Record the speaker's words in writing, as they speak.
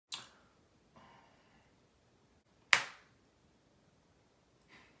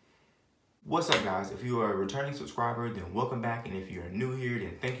What's up, guys? If you are a returning subscriber, then welcome back. And if you're new here,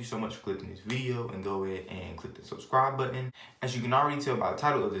 then thank you so much for clicking this video, and go ahead and click the subscribe button. As you can already tell by the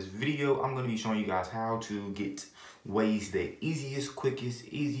title of this video, I'm going to be showing you guys how to get ways the easiest, quickest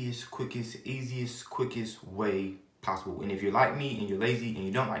way possible. And if you're like me and you're lazy and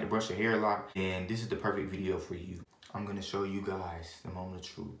you don't like to brush your hair a lot, then this is the perfect video for you. I'm going to show you guys the moment of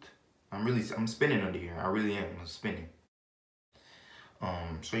truth. I'm spinning under here. I really am. I'm spinning.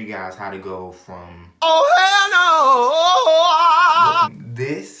 Show you guys how to go from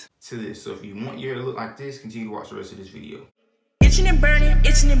this to this. So if you want your hair to look like this, continue to watch the rest of this video. Itching and burning,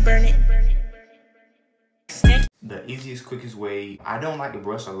 itching and burning. The easiest, quickest way. I don't like to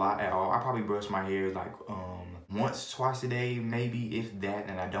brush a lot at all. I probably brush my hair like once, twice a day, maybe, if that,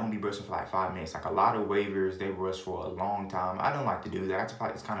 and I don't be brushing for like 5 minutes. Like a lot of wavers, they brush for a long time. I don't like to do that. I just feel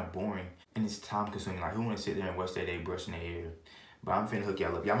like it's kind of boring and it's time consuming. Like, who want to sit there and waste their day brushing their hair? But I'm finna hook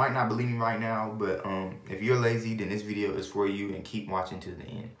y'all up. Y'all might not believe me right now, but if you're lazy, then this video is for you, and keep watching to the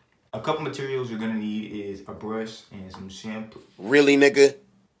end. A couple materials you're gonna need is a brush and some shampoo. Really, nigga?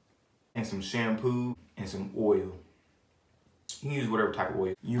 And some shampoo and some oil. You can use whatever type of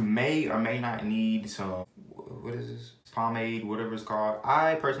oil. You may or may not need some, what is this? Pomade, whatever it's called.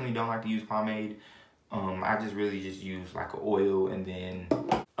 I personally don't like to use pomade. I just really use like an oil and then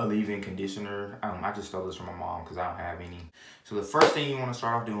a leave-in conditioner. I just stole this from my mom because I don't have any. So the first thing you want to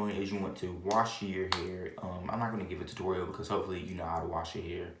start off doing is you want to wash your hair. I'm not going to give a tutorial because hopefully you know how to wash your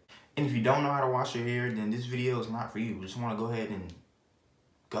hair. And if you don't know how to wash your hair, then this video is not for you. You just want to go ahead and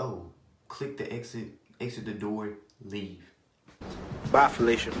go. Click the exit the door, leave. Bye,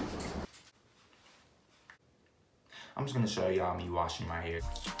 Felicia. I'm just going to show y'all me washing my hair.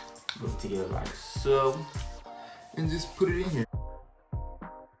 Put it together like so, and just put it in here.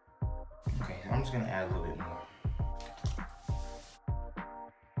 Okay, I'm just gonna add a little bit more.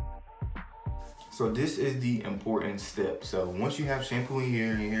 So this is the important step. So once you have shampoo in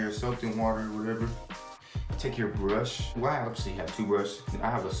your hair is soaked in water or whatever, take your brush. Well, I actually have two brushes. I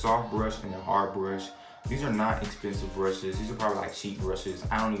have a soft brush and a hard brush. These are not expensive brushes. These are probably like cheap brushes.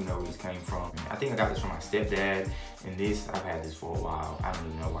 I don't even know where these came from. I think I got this from my stepdad, and this, I've had this for a while. I don't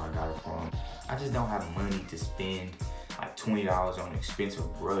even know where I got it from. I just don't have money to spend like $20 on an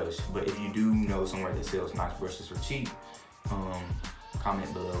expensive brush. But if you do know somewhere that sells nice brushes for cheap,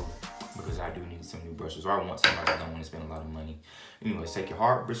 comment below, because I do need some new brushes, or I want some. I just don't want to spend a lot of money. Anyways, take your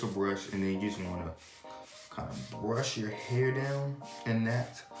hard bristle brush, and then you just want to kind of brush your hair down, and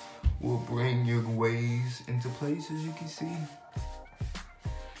that will bring your waves into place, as you can see.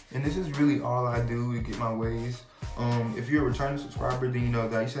 And this is really all I do to get my waves. If you're a returning subscriber, then you know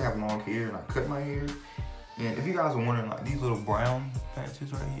that I used to have long hair and I cut my hair. And if you guys are wondering, like these little brown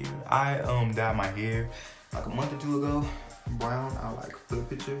patches right here, I dyed my hair like a month or two ago brown. I'll like put a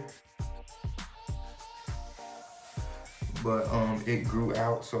picture. But it grew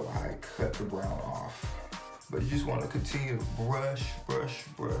out, so I cut the brown off. But you just want to continue to brush.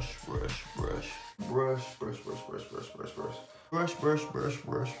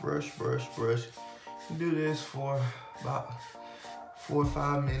 Do this for about 4 or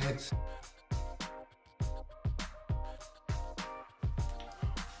 5 minutes.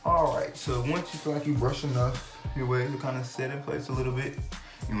 Alright, so once you feel like you brush enough, your waves are kind of set in place a little bit,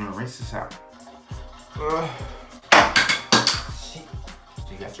 you want to rinse this out. Shit.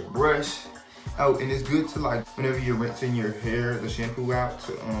 So you got your brush. Oh, and it's good to, like, whenever you're rinsing your hair, the shampoo out,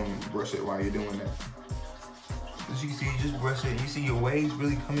 to brush it while you're doing that. As you can see, you just brush it and you see your waves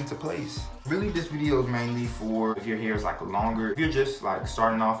really come into place. Really, this video is mainly for if your hair is like longer. If you're just like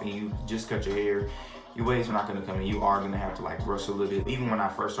starting off and you just cut your hair, your waves are not gonna come in. You are gonna have to like brush a little bit. Even when I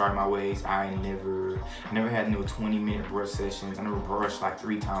first started my waves, I never had no 20-minute brush sessions. I never brushed like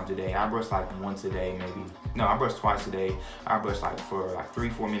 3 times a day. I brushed like once a day, maybe. No, I brushed twice a day. I brushed like for like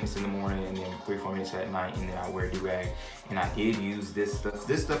 3-4 minutes in the morning, and then 3-4 minutes at night, and then I wear a do-rag. And I did use this stuff.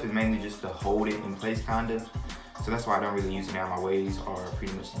 This stuff is mainly just to hold it in place, kinda. So that's why I don't really use it now. My waves are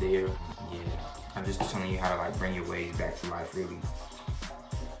pretty much there. Yeah, I'm just telling you how to like bring your waves back to life, really.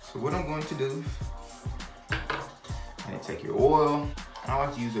 So what I'm going to do, I'm gonna take your oil. I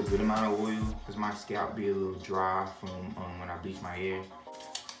like to use a good amount of oil because my scalp be a little dry from when I bleach my hair.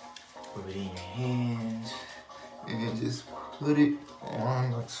 Put it in your hands and then just put it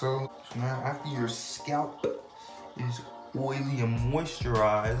on like so. So now after your scalp is oily and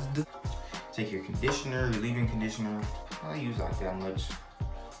moisturized, take your conditioner, your leave-in conditioner. I don't use like that much.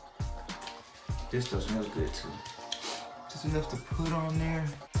 This stuff smells good too. Just enough to put on there.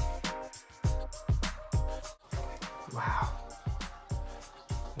 Wow.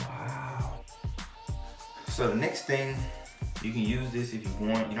 So the next thing, you can use this if you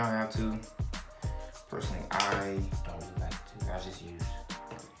want, you don't have to. Personally, I don't really like to. I just use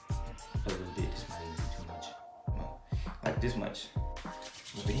a little bit. This might even be too much. No, like this much.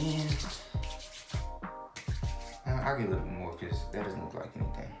 Rub it in. I'll get a little bit more because that doesn't look like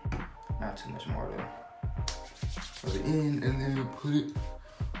anything. Not too much more though. Rub it in and then put it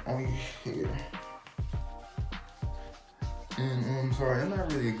on your hair. And I'm sorry, I'm not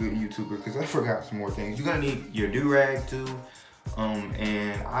really a good YouTuber because I forgot some more things. You're gonna need your do-rag too.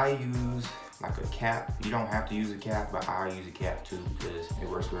 And I use like a cap. You don't have to use a cap, but I use a cap too because it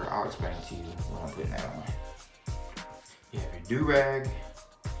works better. I'll explain it to you when I'm putting that on. You have your do-rag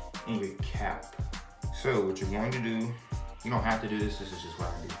and your cap. So what you're going to do, you don't have to do this, this is just what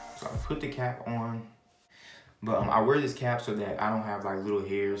I do. So I put the cap on, but I wear this cap so that I don't have like little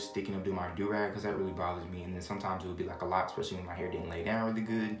hairs sticking up to my do-rag because that really bothers me. And then sometimes it would be like a lot, especially when my hair didn't lay down really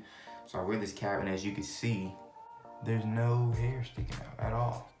good. So I wear this cap, and as you can see, there's no hair sticking out at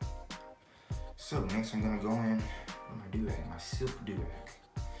all. So next I'm gonna go in with my do-rag, my silk do-rag.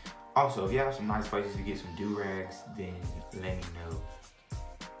 Also, if you have some nice places to get some do-rags, then let me know.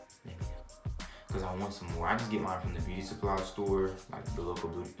 Let me know. Because I want some more. I just get mine from the beauty supply store, like the local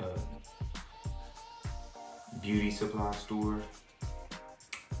beauty supply store.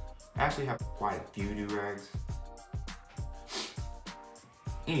 I actually have quite a few do-rags.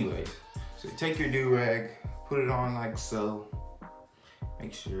 Anyways, so take your do-rag, put it on like so.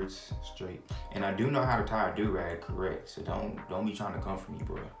 Make sure it's straight. And I do know how to tie a do-rag correct, so don't be trying to come for me,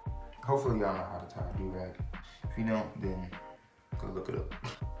 bro. Hopefully y'all know how to tie a do-rag. If you don't, then go look it up.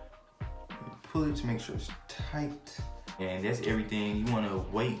 Pull it to make sure it's tight. And that's everything. You wanna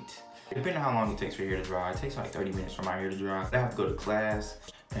wait. Depending on how long it takes for your hair to dry, it takes like 30 minutes for my hair to dry. I have to go to class,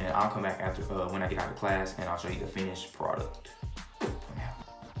 and I'll come back after when I get out of class, and I'll show you the finished product.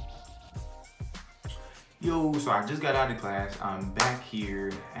 Yo, so I just got out of class. I'm back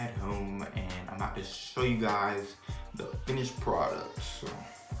here at home, and I'm about to show you guys the finished product. So,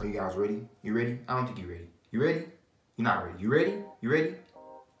 are you guys ready? You ready? I don't think you're ready. You ready? You're not ready. You ready? You ready?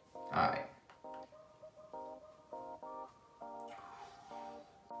 All right.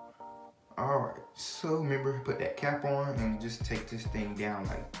 All right, so remember, put that cap on and just take this thing down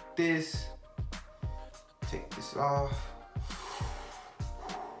like this. Take this off.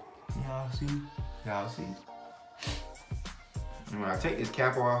 Y'all see? Y'all see? And when I take this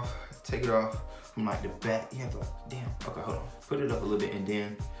cap off, take it off from like the back. You have to like, damn, okay, hold on. Put it up a little bit and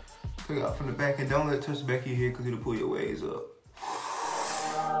then take it off from the back, and don't let it touch the back of your head because it'll pull your waves up.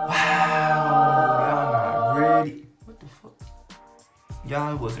 Wow, y'all not ready. What the fuck?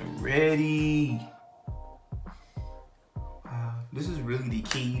 Y'all wasn't ready. This is really the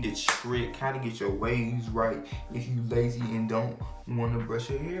key, the trick, how to get your waves right if you lazy and don't want to brush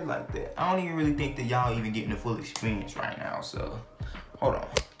your hair like that. I don't even really think that y'all even getting the full experience right now, so hold on.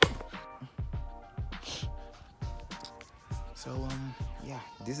 So, yeah,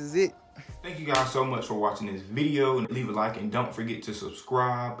 this is it. Thank you guys so much for watching this video. Leave a like and don't forget to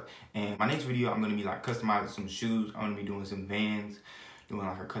subscribe. And my next video, I'm gonna be like customizing some shoes. I'm gonna be doing some Vans, doing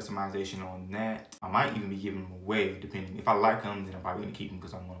like a customization on that. I might even be giving them away, depending. If I like them, then I'm probably gonna keep them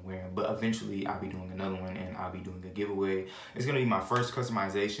because I want to wear them. But eventually, I'll be doing another one, and I'll be doing a giveaway. It's gonna be my first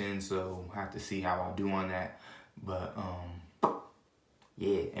customization, so I have to see how I do on that. But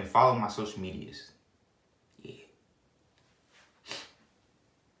yeah, and follow my social medias.